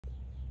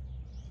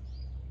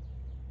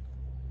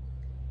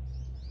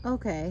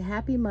Okay,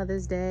 happy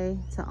Mother's Day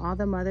to all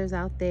the mothers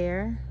out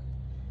there.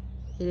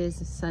 It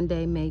is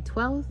Sunday, May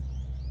 12th,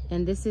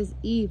 and this is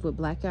Eve with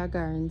BlackYard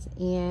Gardens.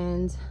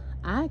 And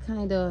I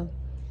kind of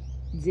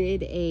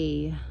did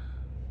a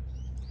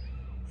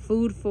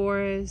food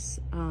forest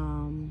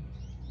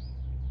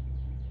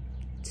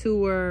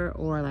tour,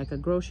 or like a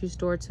grocery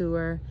store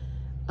tour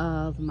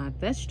of my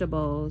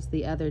vegetables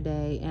the other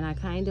day, and I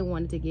kind of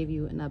wanted to give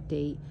you an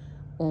update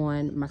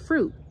on my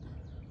fruit.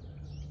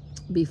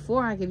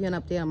 Before I give you an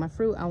update on my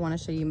fruit, I want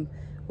to show you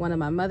one of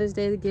my Mother's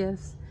Day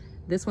gifts.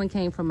 This one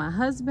came from my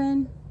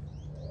husband,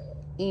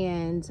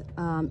 and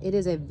it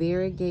is a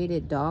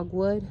variegated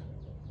dogwood.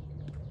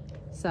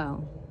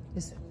 So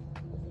it's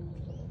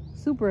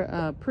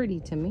super pretty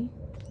to me,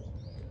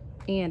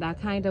 and I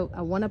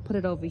want to put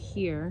it over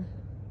here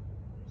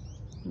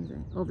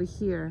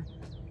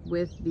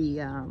with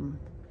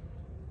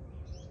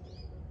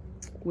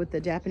the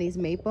Japanese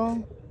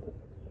maple.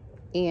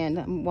 And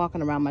I'm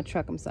walking around my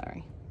truck, I'm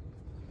sorry.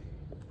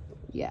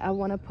 Yeah, I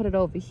want to put it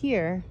over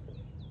here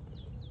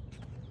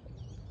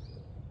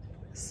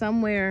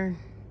somewhere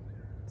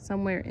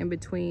in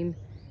between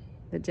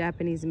the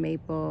Japanese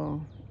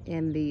maple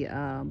and the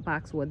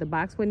boxwood. The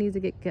boxwood needs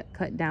to get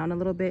cut down a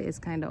little bit. It's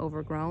kind of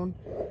overgrown,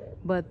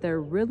 but they're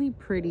really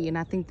pretty. And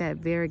I think that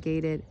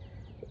variegated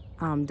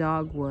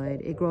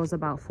dogwood, it grows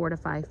about 4 to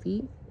 5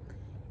 feet.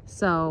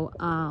 So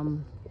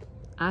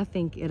I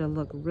think it'll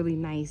look really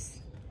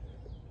nice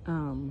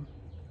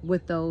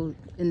with those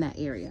in that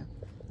area.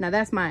 Now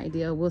that's my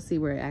idea. We'll see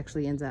where it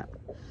actually ends up.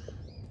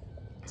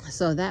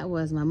 So that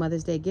was my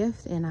Mother's Day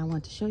gift, and I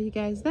want to show you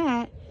guys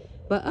that.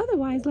 But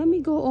otherwise, let me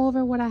go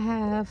over what I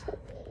have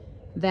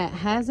that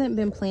hasn't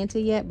been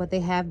planted yet, but they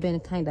have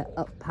been kind of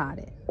up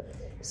potted.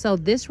 So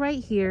this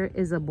right here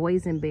is a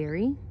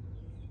boysenberry.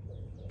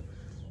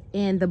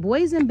 And the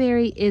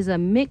boysenberry is a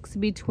mix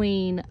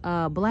between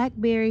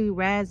blackberry,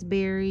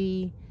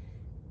 raspberry,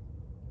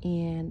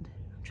 and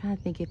I'm trying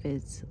to think if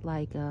it's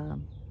like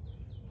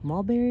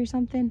mulberry or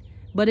something.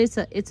 But it's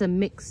a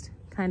mixed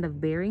kind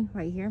of berry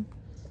right here.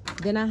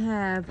 Then I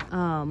have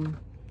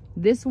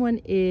this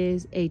one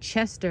is a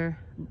Chester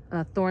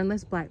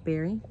thornless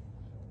blackberry.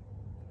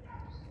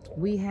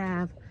 We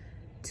have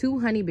 2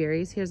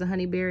 honeyberries. Here's a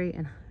honeyberry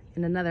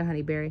and another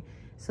honeyberry.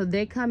 So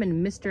they come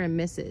in Mr. and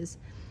Mrs.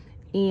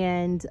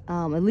 And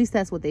at least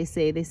that's what they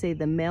say. They say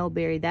the male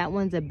berry, that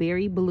one's a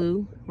berry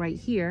blue right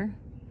here.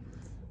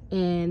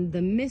 And the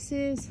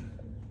Mrs.,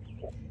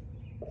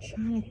 I'm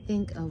trying to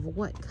think of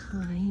what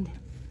kind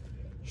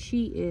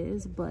she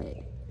is, but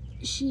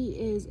she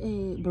is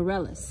a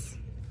Borellus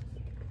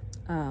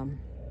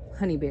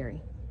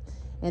honeyberry.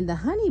 And the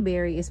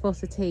honeyberry is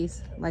supposed to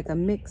taste like a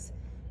mix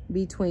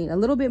between, a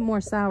little bit more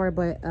sour,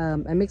 but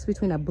a mix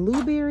between a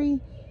blueberry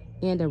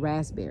and a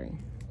raspberry.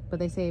 But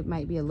they say it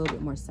might be a little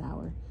bit more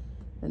sour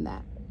than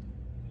that.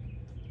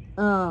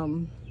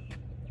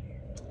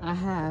 I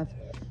have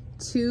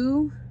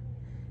 2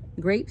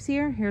 grapes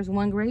here. Here's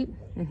one grape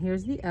and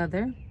here's the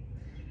other.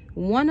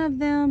 One of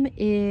them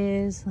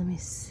is, let me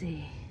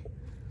see.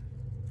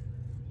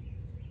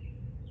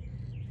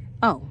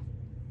 Oh,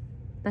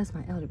 that's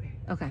my elderberry.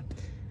 Okay.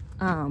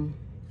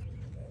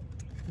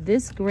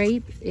 This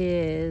grape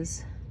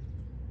is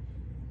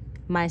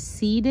my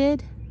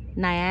seeded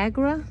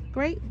Niagara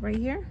grape right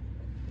here.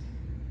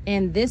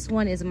 And this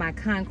one is my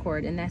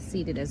Concord, and that's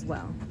seeded as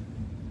well.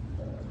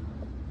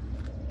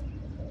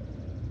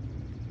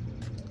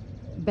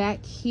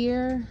 Back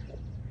here,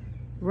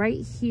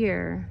 right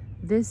here,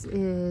 this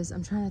is,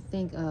 I'm trying to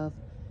think of,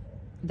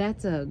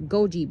 that's a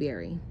goji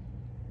berry.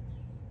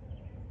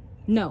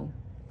 No,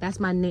 that's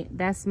my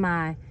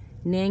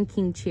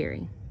Nanking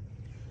cherry.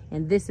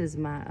 And this is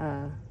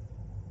my,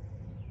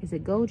 is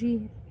it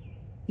goji?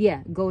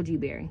 Yeah, goji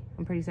berry,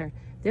 I'm pretty certain.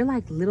 They're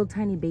like little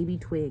tiny baby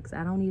twigs.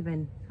 I don't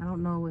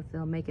know if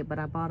they'll make it, but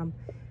I bought them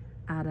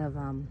out of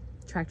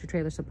Tractor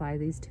Trailer Supply,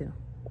 these 2.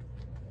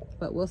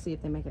 But we'll see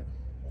if they make it.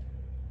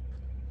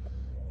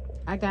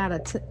 I got a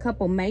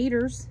couple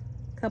maters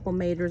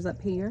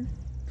up here.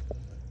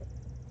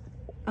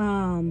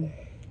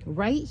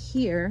 Right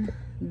here,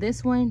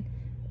 this one,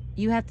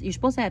 you're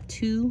supposed to have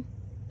 2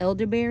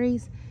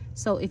 elderberries.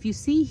 So if you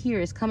see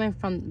here, it's coming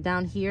from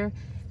down here.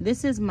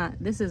 This is my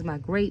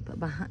grape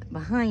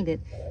behind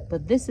it,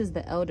 but this is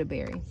the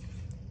elderberry,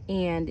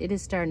 and it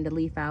is starting to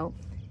leaf out.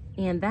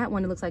 And that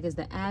one, it looks like, is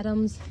the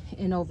Adams.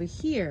 And over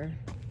here,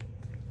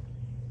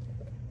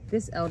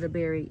 this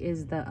elderberry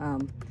is the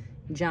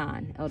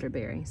John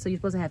elderberry. So you're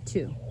supposed to have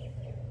 2.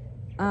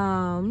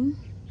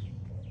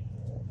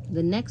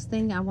 The next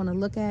thing I want to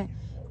look at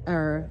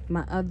are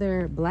my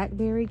other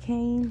blackberry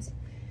canes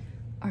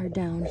are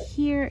down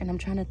here, and I'm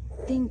trying to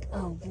think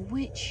of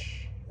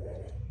which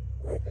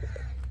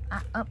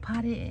I up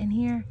potted in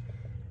here.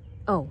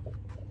 Oh,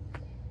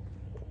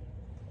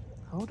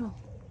 hold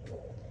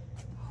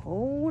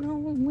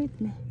on with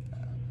me.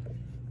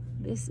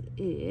 This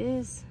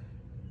is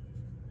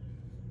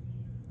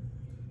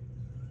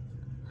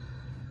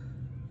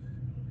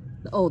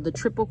the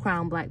triple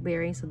crown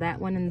blackberry. So that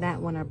one and that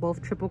one are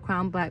both triple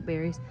crown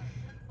blackberries.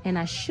 And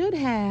I should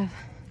have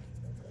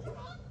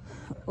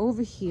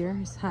over here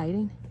is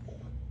hiding.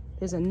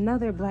 There's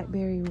another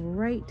blackberry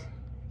right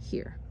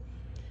here.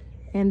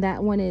 And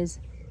that one is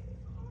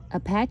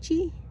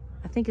Apache.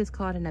 I think it's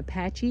called an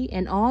Apache.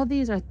 And all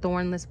these are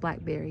thornless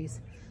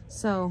blackberries.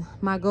 So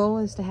my goal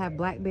is to have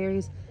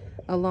blackberries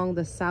along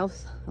the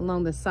south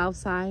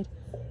side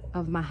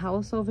of my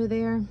house over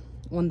there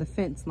on the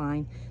fence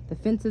line. The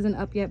fence isn't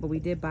up yet, but we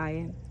did buy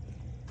it.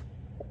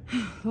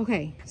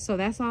 Okay, so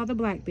that's all the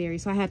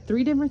blackberries. So I have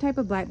 3 different type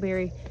of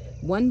blackberry,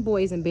 1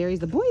 boysenberry.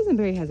 The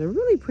boysenberry has a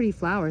really pretty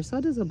flower.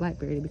 So does a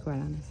blackberry, to be quite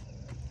honest.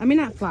 I mean,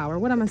 not flower.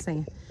 What am I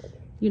saying?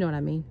 You know what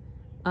I mean.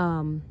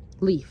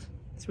 Leaf.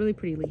 It's really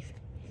pretty leaf.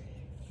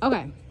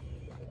 Okay.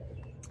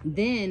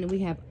 Then we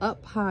have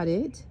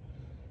up-potted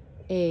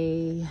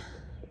a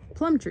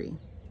plum tree.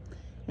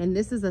 And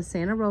this is a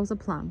Santa Rosa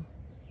plum.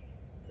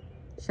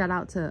 Shout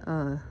out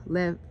to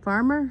Lev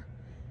Farmer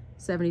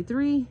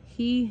 73.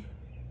 He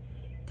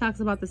talks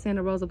about the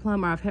Santa Rosa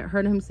plum, or I've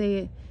heard him say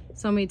it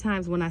so many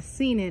times. When I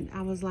seen it,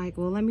 I was like,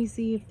 well, let me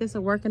see if this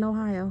will work in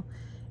Ohio.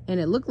 And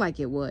it looked like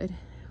it would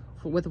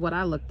with what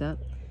I looked up.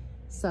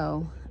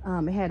 So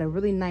it had a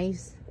really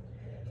nice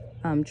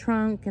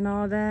trunk and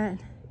all that.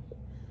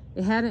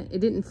 It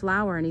didn't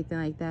flower or anything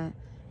like that.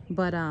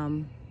 But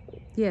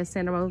yeah,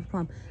 Santa Rosa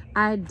plum.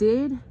 I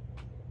did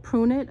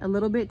prune it a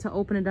little bit to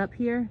open it up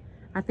here.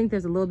 I think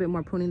there's a little bit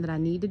more pruning that I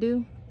need to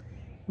do.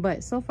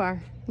 But so far,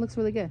 it looks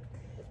really good.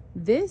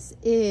 This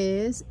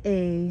is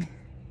a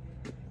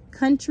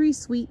country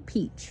sweet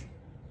peach.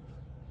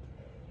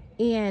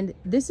 And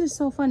this is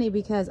so funny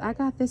because I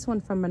got this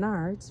one from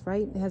Menards,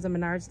 right? It has a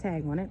Menards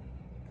tag on it.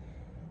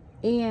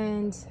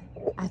 And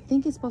I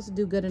think it's supposed to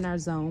do good in our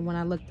zone when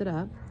I looked it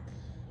up.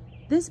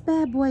 This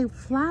bad boy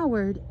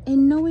flowered,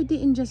 and no, it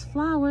didn't just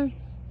flower.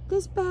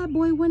 This bad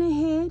boy went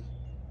ahead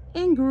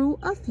and grew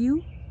a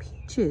few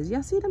peaches.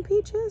 Y'all see them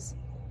peaches?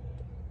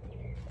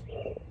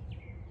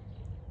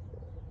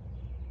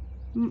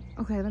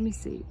 Okay, let me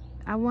see.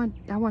 I want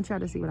y'all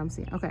to see what I'm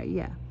seeing. Okay,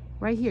 yeah.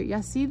 Right here.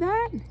 Y'all see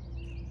that?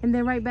 And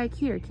then right back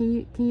here.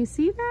 Can you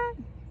see that?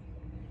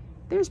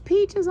 There's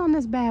peaches on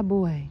this bad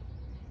boy.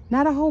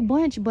 Not a whole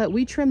bunch, but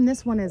we trimmed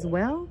this one as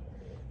well.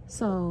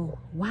 So,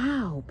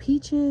 wow,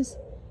 peaches.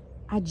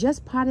 I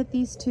just potted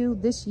these 2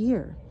 this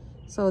year.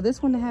 So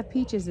this one to have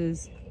peaches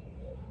is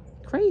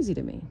crazy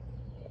to me.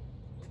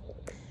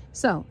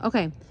 So,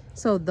 okay.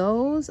 So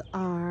those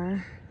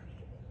are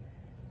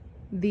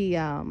the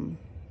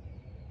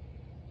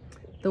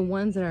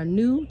ones that are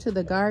new to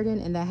the garden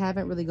and that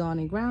haven't really gone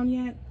in ground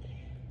yet.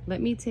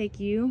 Let me take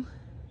you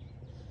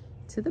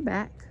to the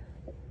back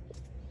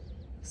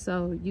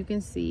so you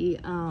can see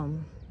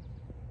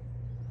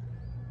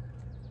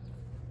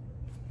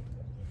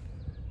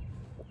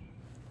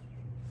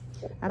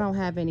I don't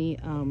have any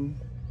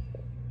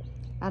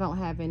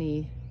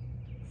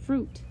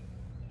fruit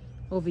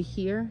over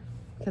here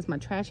because my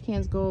trash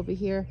cans go over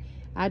here.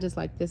 I just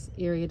like this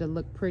area to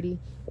look pretty.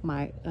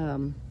 My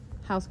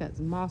house got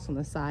some moss on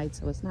the side,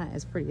 so it's not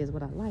as pretty as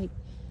what I like,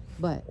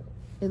 but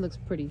it looks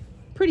pretty.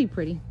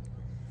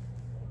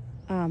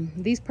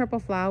 These purple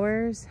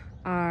flowers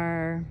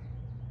are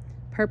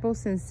Purple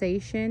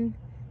Sensation,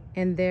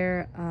 and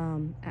they're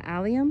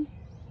allium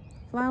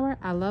flower.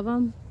 I love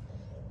them.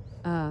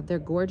 They're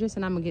gorgeous,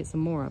 and I'm gonna get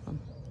some more of them.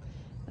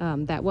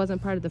 That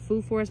wasn't part of the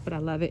food forest, but I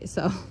love it,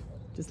 so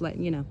just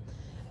letting you know.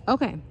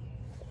 Okay,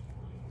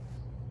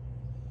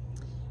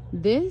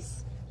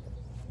 this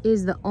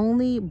is the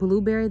only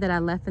blueberry that I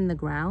left in the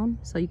ground,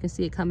 so you can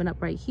see it coming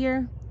up right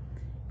here,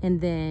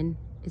 and then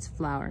it's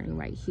flowering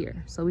right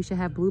here. So we should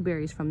have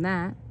blueberries from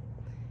that.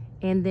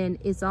 And then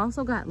it's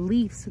also got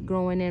leaves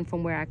growing in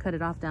from where I cut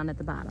it off down at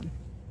the bottom.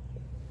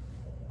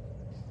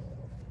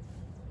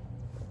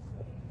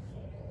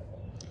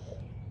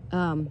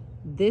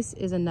 This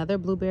is another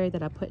blueberry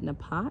that I put in a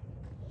pot,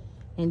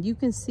 and you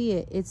can see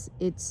it. It's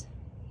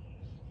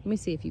let me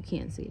see if you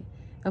can see it.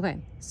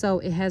 Okay, so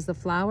it has the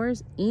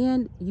flowers,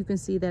 and you can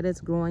see that it's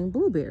growing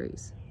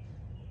blueberries.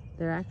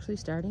 They're actually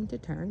starting to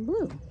turn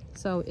blue.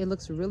 So it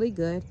looks really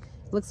good.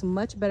 It looks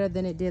much better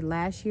than it did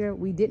last year.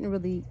 We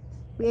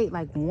ate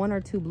like 1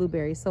 or 2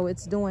 blueberries, so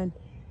it's doing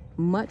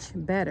much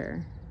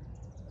better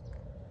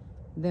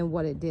than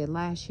what it did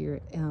last year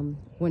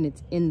when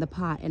it's in the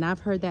pot. And I've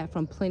heard that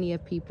from plenty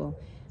of people,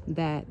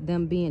 that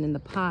them being in the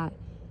pot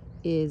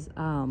is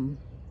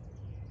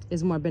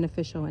more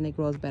beneficial and it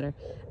grows better.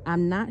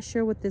 I'm not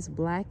sure what this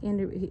black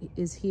end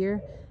is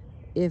here.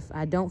 If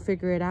I don't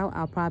figure it out,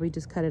 I'll probably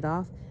just cut it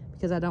off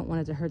because I don't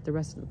want it to hurt the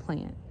rest of the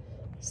plant.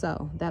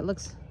 So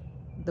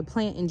the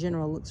plant in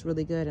general looks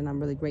really good, and I'm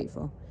really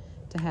grateful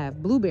to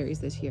have blueberries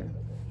this year.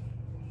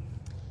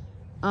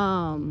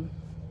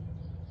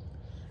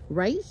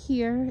 Right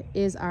here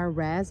is our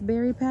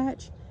raspberry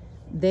patch.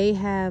 They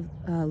have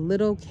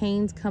little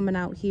canes coming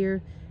out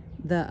here.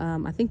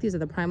 I think these are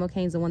the primal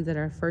canes, the ones that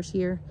are first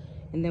year,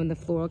 and then the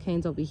floral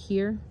canes over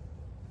here,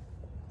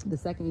 the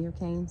second year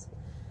canes.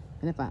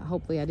 And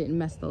hopefully I didn't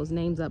mess those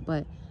names up,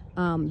 but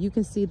you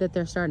can see that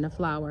they're starting to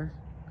flower,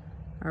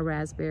 our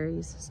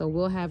raspberries. So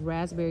we'll have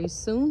raspberries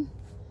soon,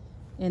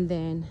 and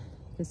then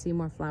you can see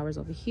more flowers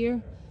over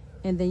here.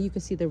 And then you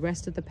can see the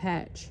rest of the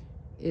patch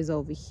is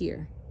over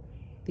here.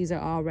 These are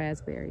all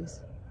raspberries.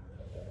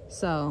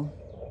 So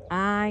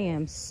I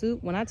am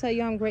when I tell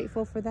you I'm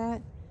grateful for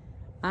that,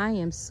 I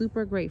am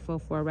super grateful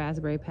for a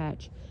raspberry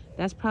patch.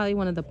 That's probably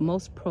one of the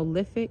most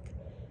prolific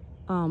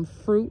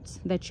fruits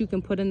that you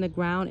can put in the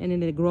ground, and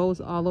then it grows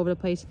all over the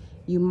place.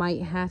 You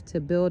might have to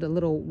build a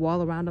little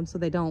wall around them so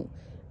they don't,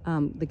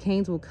 the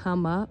canes will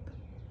come up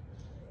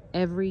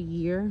every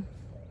year.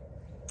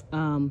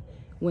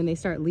 When they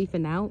start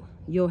leafing out,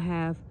 you'll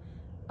have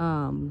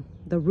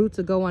the roots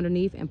will go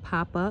underneath and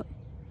pop up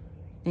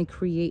and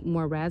create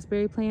more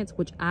raspberry plants,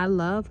 which I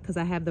love because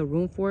I have the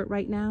room for it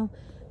right now.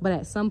 But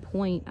at some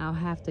point I'll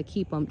have to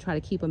try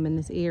to keep them in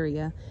this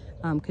area,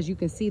 because you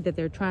can see that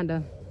they're trying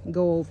to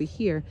go over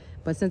here,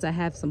 but since I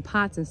have some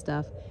pots and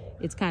stuff,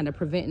 it's kind of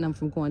preventing them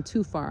from going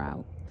too far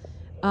out.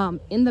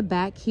 In the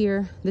back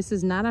here, this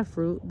is not a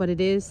fruit, but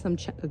it is some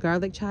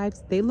garlic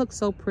chives. They look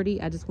so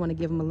pretty. I just want to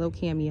give them a little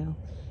cameo.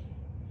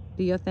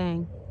 Do your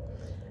thing.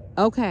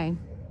 Okay,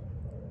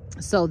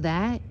 so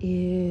that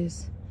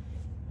is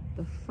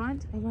the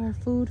front of our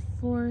food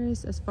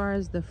forest. As far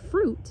as the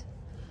fruit,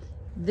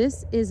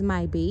 this is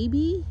my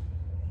baby,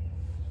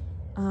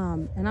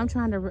 and I'm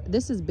trying to,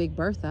 this is Big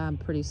Bertha, I'm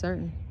pretty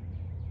certain.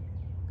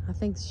 I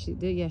think she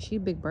did, yeah, she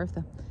Big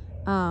Bertha.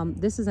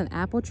 This is an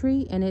apple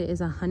tree, and it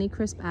is a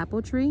Honeycrisp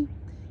apple tree.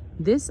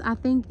 This, I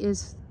think,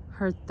 is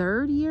her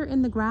 3rd year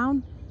in the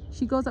ground.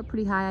 She goes up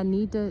pretty high. I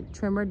need to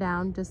trim her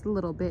down just a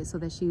little bit so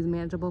that she's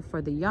manageable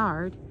for the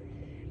yard.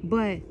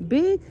 But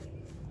Big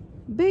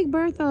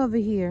Bertha over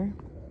here,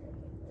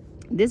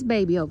 this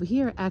baby over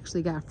here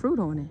actually got fruit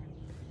on it.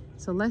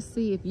 So let's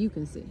see if you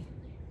can see.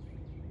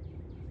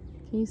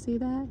 Can you see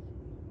that?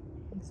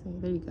 Let's see,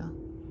 there you go.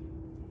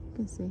 You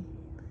can see.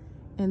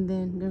 And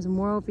then there's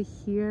more over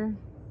here.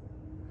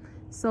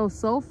 So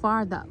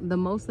far, the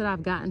most that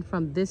I've gotten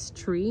from this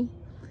tree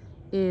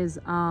is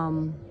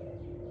 1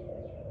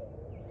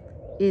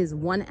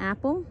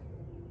 apple.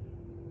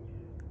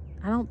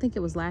 I don't think it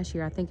was last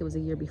year. I think it was a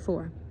year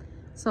before.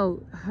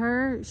 So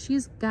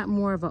she's got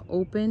more of an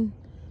open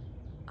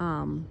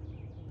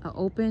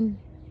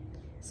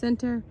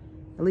center.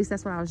 At least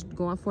that's what I was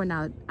going for.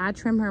 Now I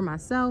trim her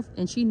myself,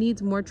 and she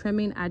needs more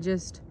trimming. I'm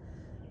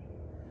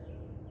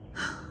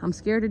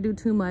scared to do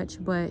too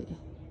much, but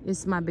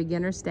it's my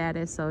beginner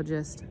status, so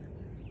just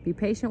be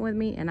patient with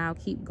me and I'll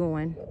keep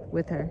going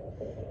with her.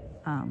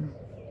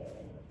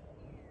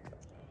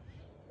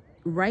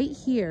 Right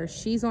here,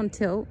 she's on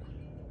tilt,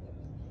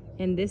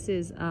 and this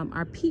is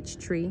our peach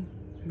tree,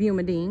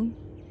 Bumadine.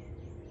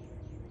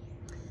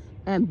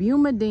 And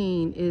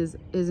Bumadine is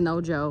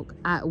no joke.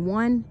 I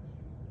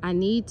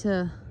need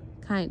to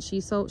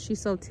she's so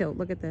tilt.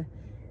 Look at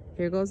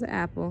here goes the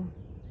apple,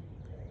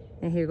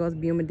 and here goes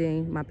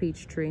Bumadine, my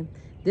peach tree.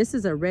 This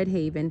is a Red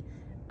Haven.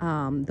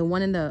 The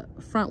one in the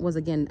front was,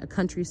 again, a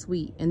Country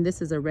Sweet, and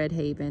this is a Red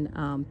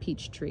Haven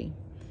peach tree.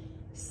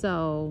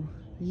 So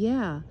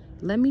yeah,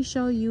 let me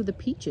show you the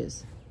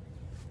peaches.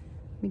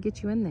 Let me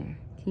get you in there.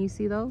 Can you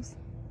see those?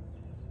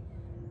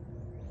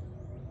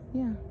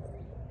 Yeah,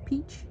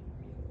 peach.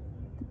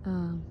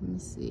 Let me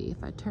see,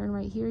 if I turn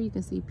right here, you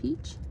can see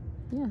peach.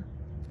 Yeah,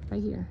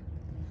 right here.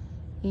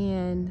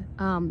 And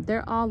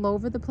they're all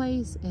over the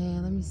place.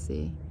 And let me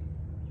see,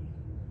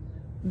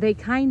 they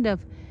kind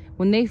of,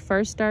 when they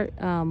first start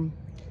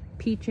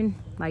peaching,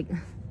 like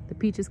the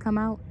peaches come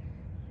out,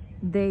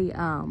 they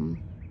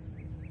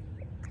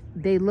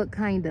look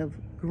kind of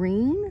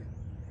green,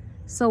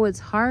 so it's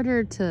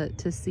harder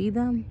to see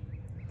them.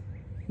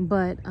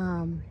 But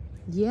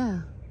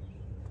yeah,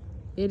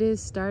 it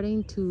is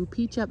starting to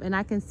peach up, and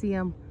I can see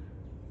them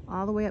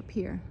all the way up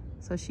here.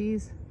 So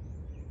she's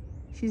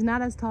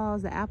not as tall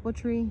as the apple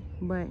tree,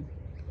 but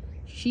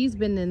she's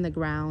been in the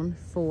ground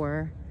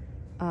for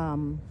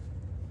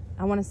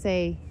I want to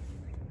say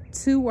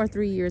 2 or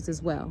 3 years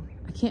as well.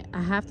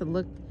 I have to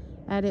look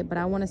at it, but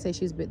I want to say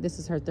this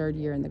is her 3rd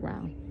year in the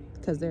ground,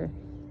 because they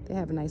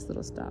have nice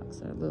little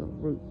stalks or little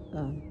root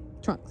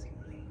trunks.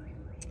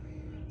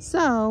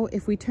 So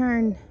if we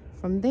turn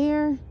from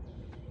there,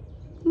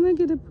 look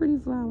at a pretty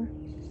flower.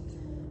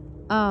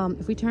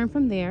 If we turn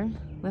from there,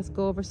 let's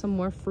go over some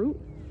more fruit.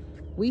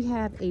 We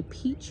have a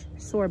peach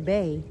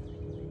sorbet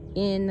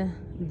in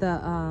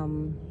the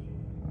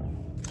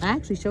I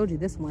actually showed you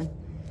this one.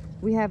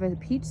 We have a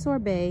peach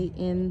sorbet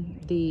in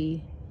the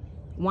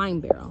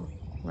wine barrel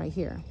right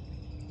here.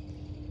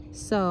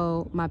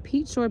 So my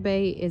peach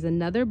sorbet is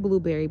another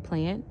blueberry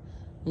plant,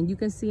 and you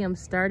can see them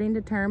starting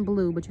to turn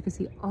blue, but you can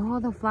see all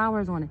the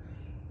flowers on it.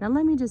 Now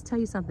let me just tell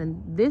you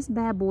something. This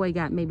bad boy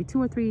got maybe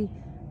 2 or 3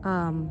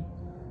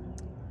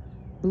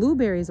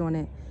 blueberries on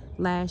it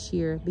last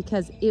year,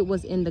 because it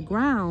was in the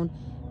ground,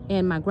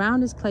 and my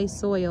ground is clay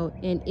soil,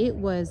 and it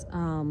was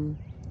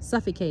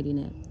suffocating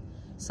it.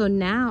 So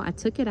now I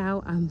took it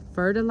out, I'm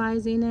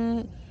fertilizing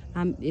it,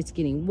 it's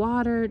getting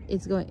watered,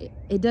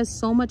 it does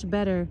so much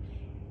better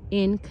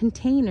in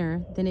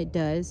container than it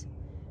does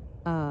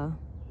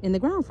in the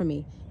ground for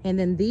me. And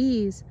then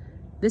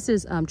this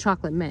is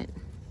chocolate mint.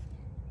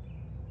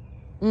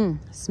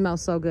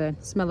 Smells so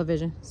good.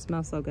 Smell-o-vision.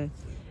 Smells so good.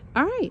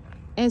 All right.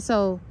 And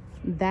so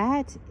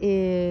that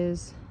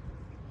is,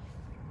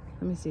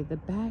 let me see, the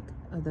back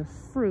of the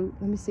fruit.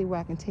 Let me see where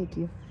I can take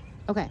you.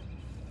 Okay.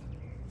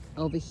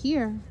 Over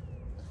here,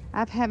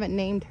 I haven't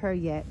named her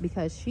yet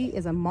because she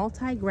is a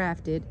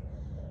multi-grafted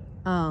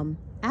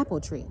apple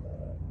tree.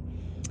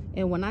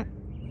 And when I,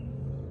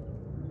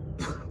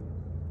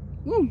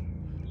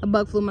 a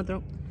bug flew in my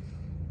throat.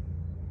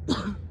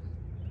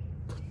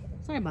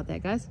 Sorry about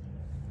that, guys.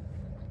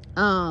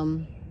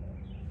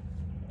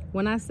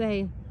 When I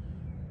say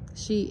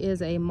she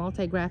is a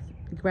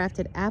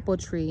multi-grafted apple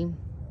tree,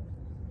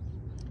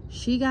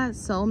 she got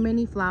so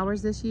many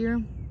flowers this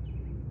year.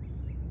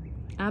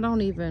 I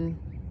don't even,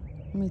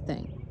 let me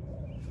think.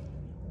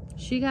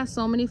 She got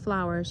so many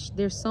flowers.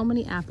 There's so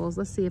many apples.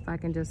 Let's see if I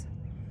can just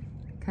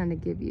kind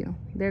of give you.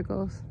 There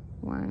goes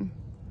one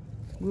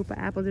group of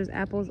apples. There's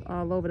apples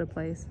all over the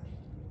place.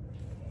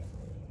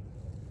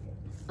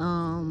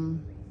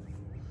 And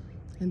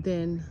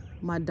then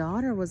my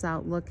daughter was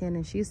out looking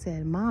and she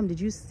said, Mom, did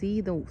you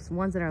see the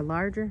ones that are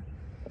larger?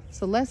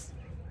 So let's,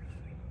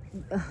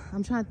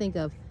 I'm trying to think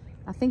of,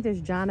 I think there's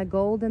Jana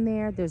Gold in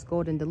there. There's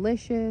Golden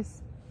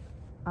Delicious.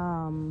 I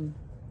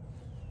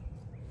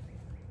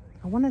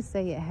want to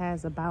say it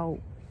has about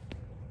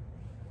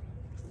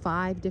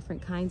 5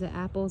 different kinds of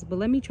apples, but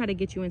let me try to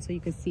get you in so you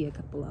can see a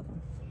couple of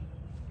them.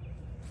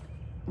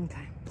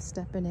 Okay,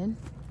 stepping in.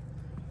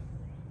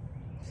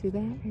 See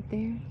that right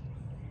there?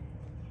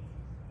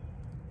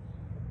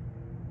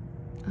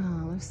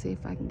 Let's see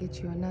if I can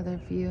get you another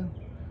view.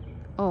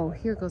 Oh,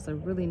 here goes a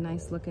really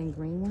nice looking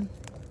green one.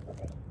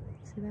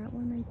 See that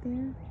one right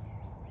there?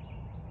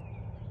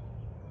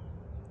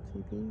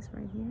 See these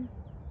right here?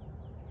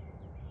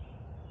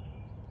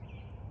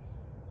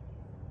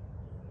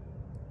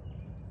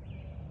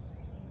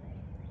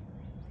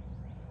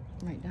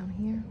 Right down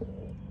here.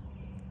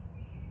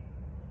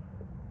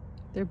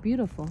 They're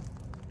beautiful.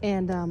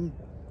 And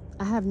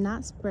I have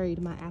not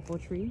sprayed my apple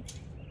tree.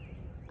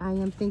 I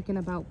am thinking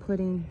about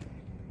putting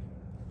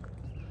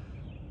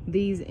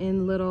these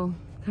in little,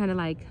 kind of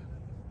like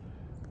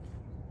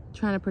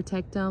trying to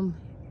protect them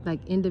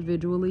like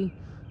individually.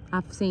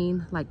 I've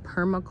seen like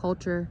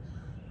permaculture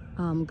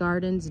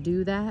gardens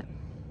do that,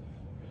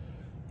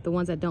 the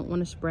ones that don't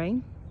want to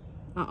spray.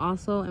 I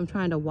also am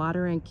trying to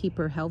water and keep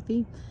her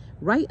healthy.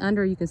 Right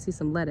under you can see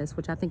some lettuce,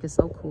 which I think is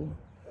so cool.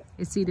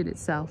 It seeded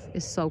itself.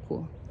 It's so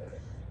cool.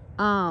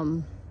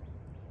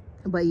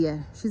 But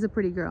yeah, she's a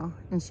pretty girl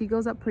and she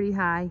goes up pretty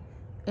high,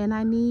 and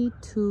I need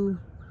to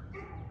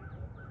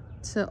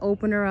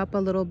open her up a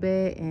little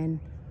bit and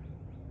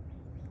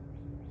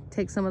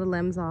take some of the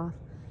limbs off.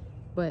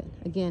 But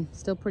again,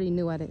 still pretty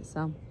new at it.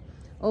 So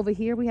over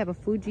here we have a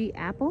Fuji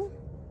apple,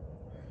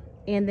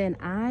 and then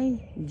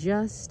I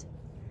just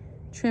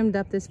trimmed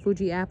up this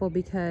Fuji apple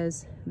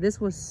because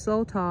this was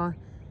so tall.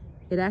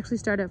 It actually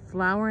started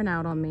flowering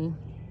out on me,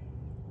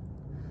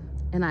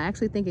 and I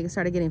actually think it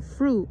started getting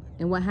fruit,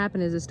 and what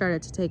happened is it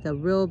started to take a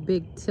real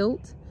big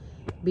tilt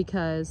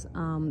because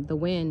the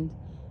wind.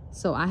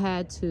 So I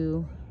had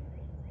to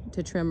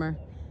trim her,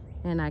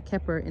 and I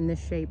kept her in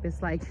this shape.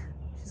 It's like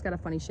she's got a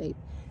funny shape.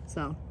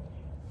 So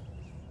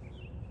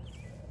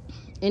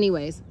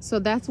anyways, so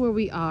that's where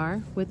we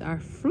are with our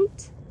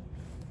fruit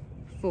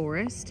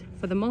forest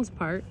for the most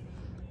part.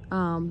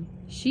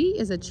 She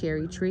is a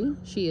cherry tree.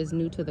 She is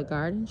new to the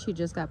garden. She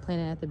just got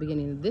planted at the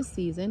beginning of this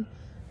season.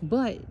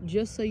 But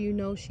just so you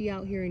know, she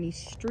out here in these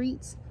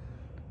streets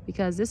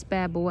because this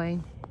bad boy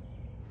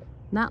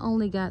not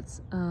only got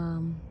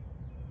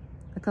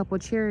a couple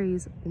of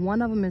cherries,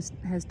 one of them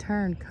has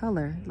turned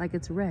color, like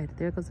it's red.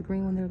 There goes the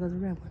green one, there goes the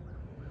red one.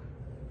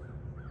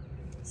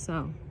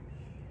 So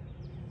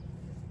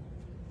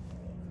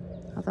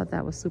I thought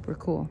that was super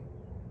cool.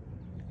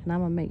 And I'm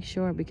gonna make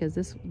sure because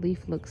this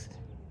leaf looks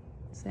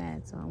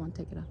sad, so I want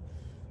to take it off.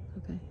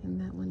 Okay,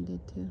 and that one did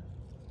too.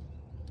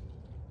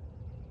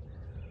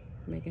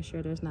 Making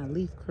sure there's not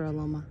leaf curl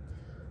on my,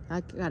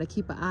 I gotta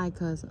keep an eye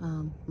because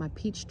my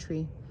peach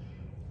tree,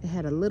 it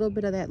had a little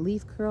bit of that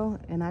leaf curl,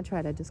 and I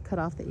try to just cut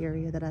off the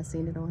area that I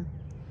seen it on.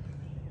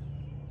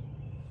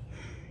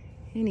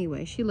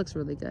 Anyway, she looks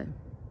really good.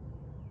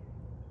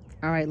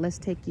 All right, let's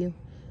take you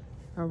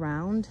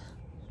around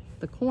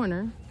the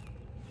corner,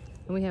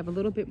 and we have a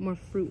little bit more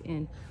fruit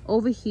in.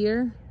 Over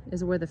here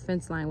is where the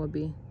fence line would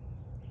be,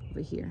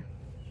 over here.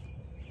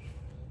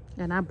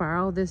 And I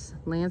borrowed this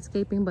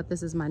landscaping, but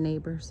this is my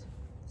neighbor's.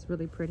 It's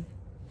really pretty.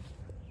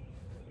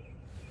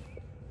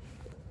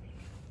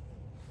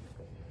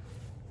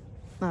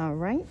 All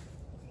right.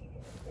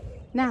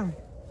 Now,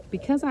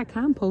 because I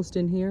compost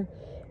in here,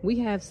 we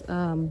have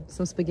some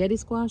spaghetti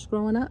squash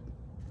growing up.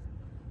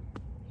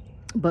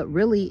 But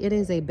really, it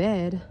is a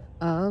bed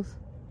of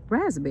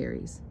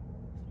raspberries.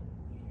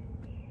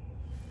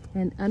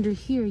 And under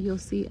here, you'll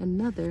see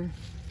another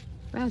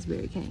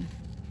raspberry cane.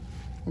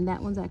 And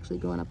that one's actually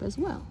growing up as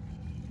well.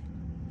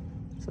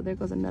 So there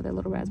goes another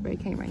little raspberry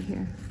cane right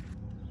here.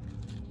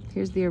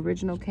 Here's the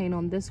original cane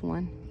on this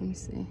one. Let me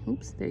see.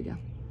 Oops, there you go.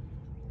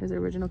 There's the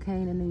original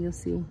cane, and then you'll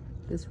see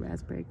this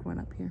raspberry growing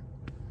up here.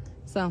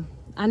 So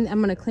I'm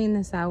gonna clean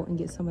this out and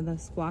get some of the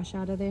squash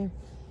out of there.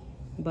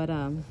 But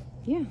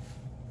yeah.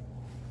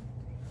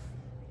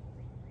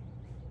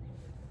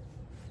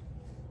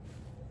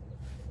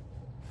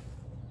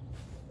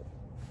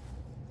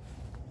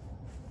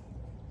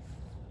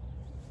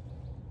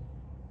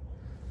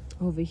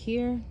 Over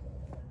here,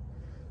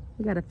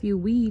 we got a few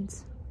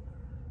weeds.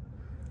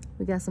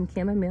 We got some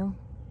chamomile,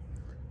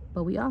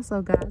 but we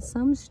also got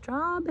some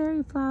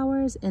strawberry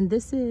flowers, and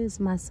this is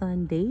my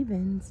son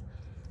Davin's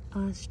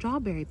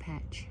strawberry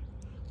patch.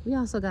 We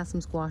also got some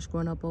squash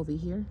growing up over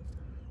here.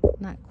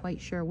 Not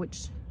quite sure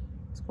which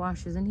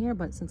squash is in here,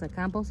 but since I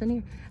compost in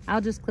here,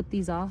 I'll just clip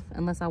these off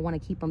unless I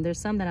want to keep them. There's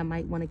some that I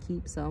might want to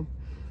keep, so,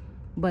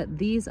 but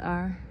these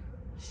are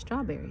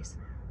strawberries.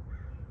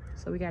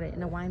 So we got it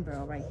in a wine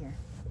barrel right here.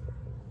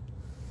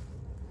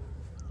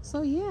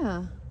 So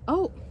yeah.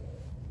 Oh,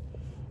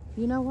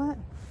 you know what?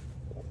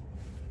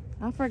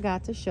 I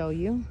forgot to show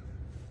you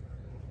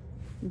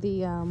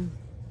the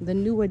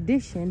new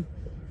addition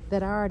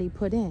that I already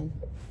put in.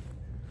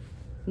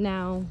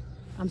 Now,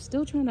 I'm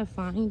still trying to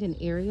find an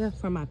area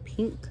for my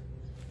pink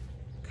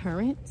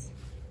currants,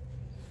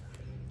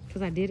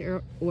 because I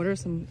did order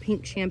some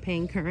pink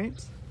champagne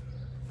currants,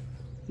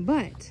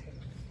 but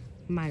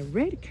my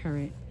red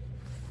currant,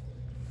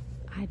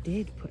 I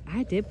did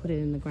put it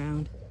in the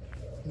ground.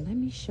 Let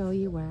me show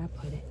you where I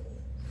put it.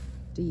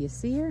 Do you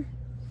see her?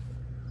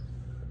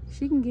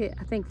 She can get,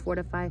 I think, 4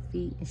 to 5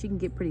 feet, and she can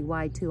get pretty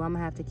wide too. I'm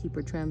gonna have to keep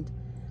her trimmed.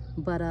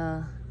 But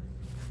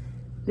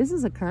this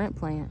is a currant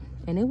plant,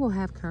 and it will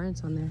have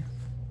currants on there.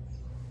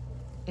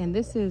 And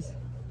this is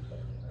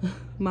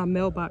my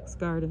mailbox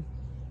garden.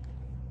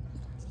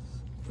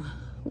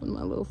 One of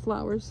my little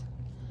flowers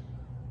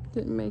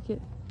didn't make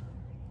it,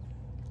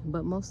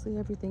 but mostly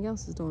everything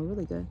else is doing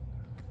really good.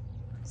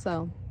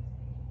 So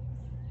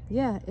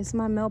yeah, it's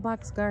my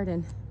mailbox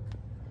garden.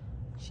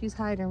 She's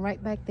hiding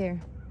right back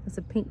there. It's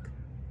a pink,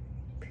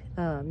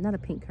 not a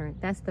pink currant.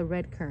 That's the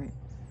red currant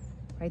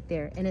right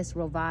there. And it's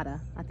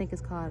Rovada. I think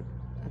it's called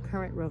a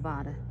currant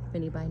Rovada, if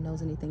anybody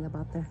knows anything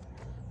about the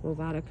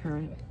Rovada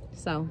currant.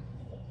 So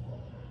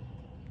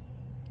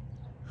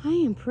I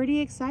am pretty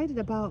excited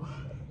about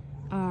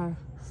our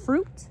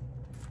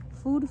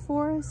food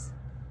for us.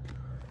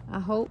 I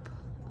hope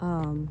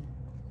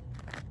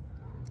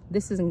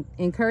this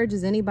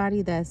encourages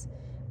anybody that's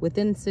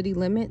within city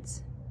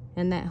limits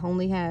and that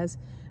only has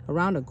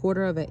around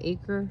 1/4 of an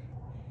acre.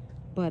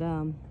 But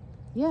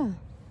yeah,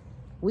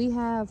 we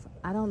have,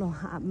 I don't know,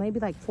 maybe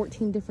like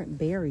 14 different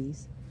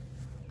berries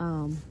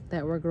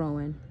that we're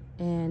growing,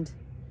 and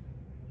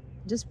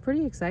just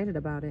pretty excited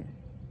about it.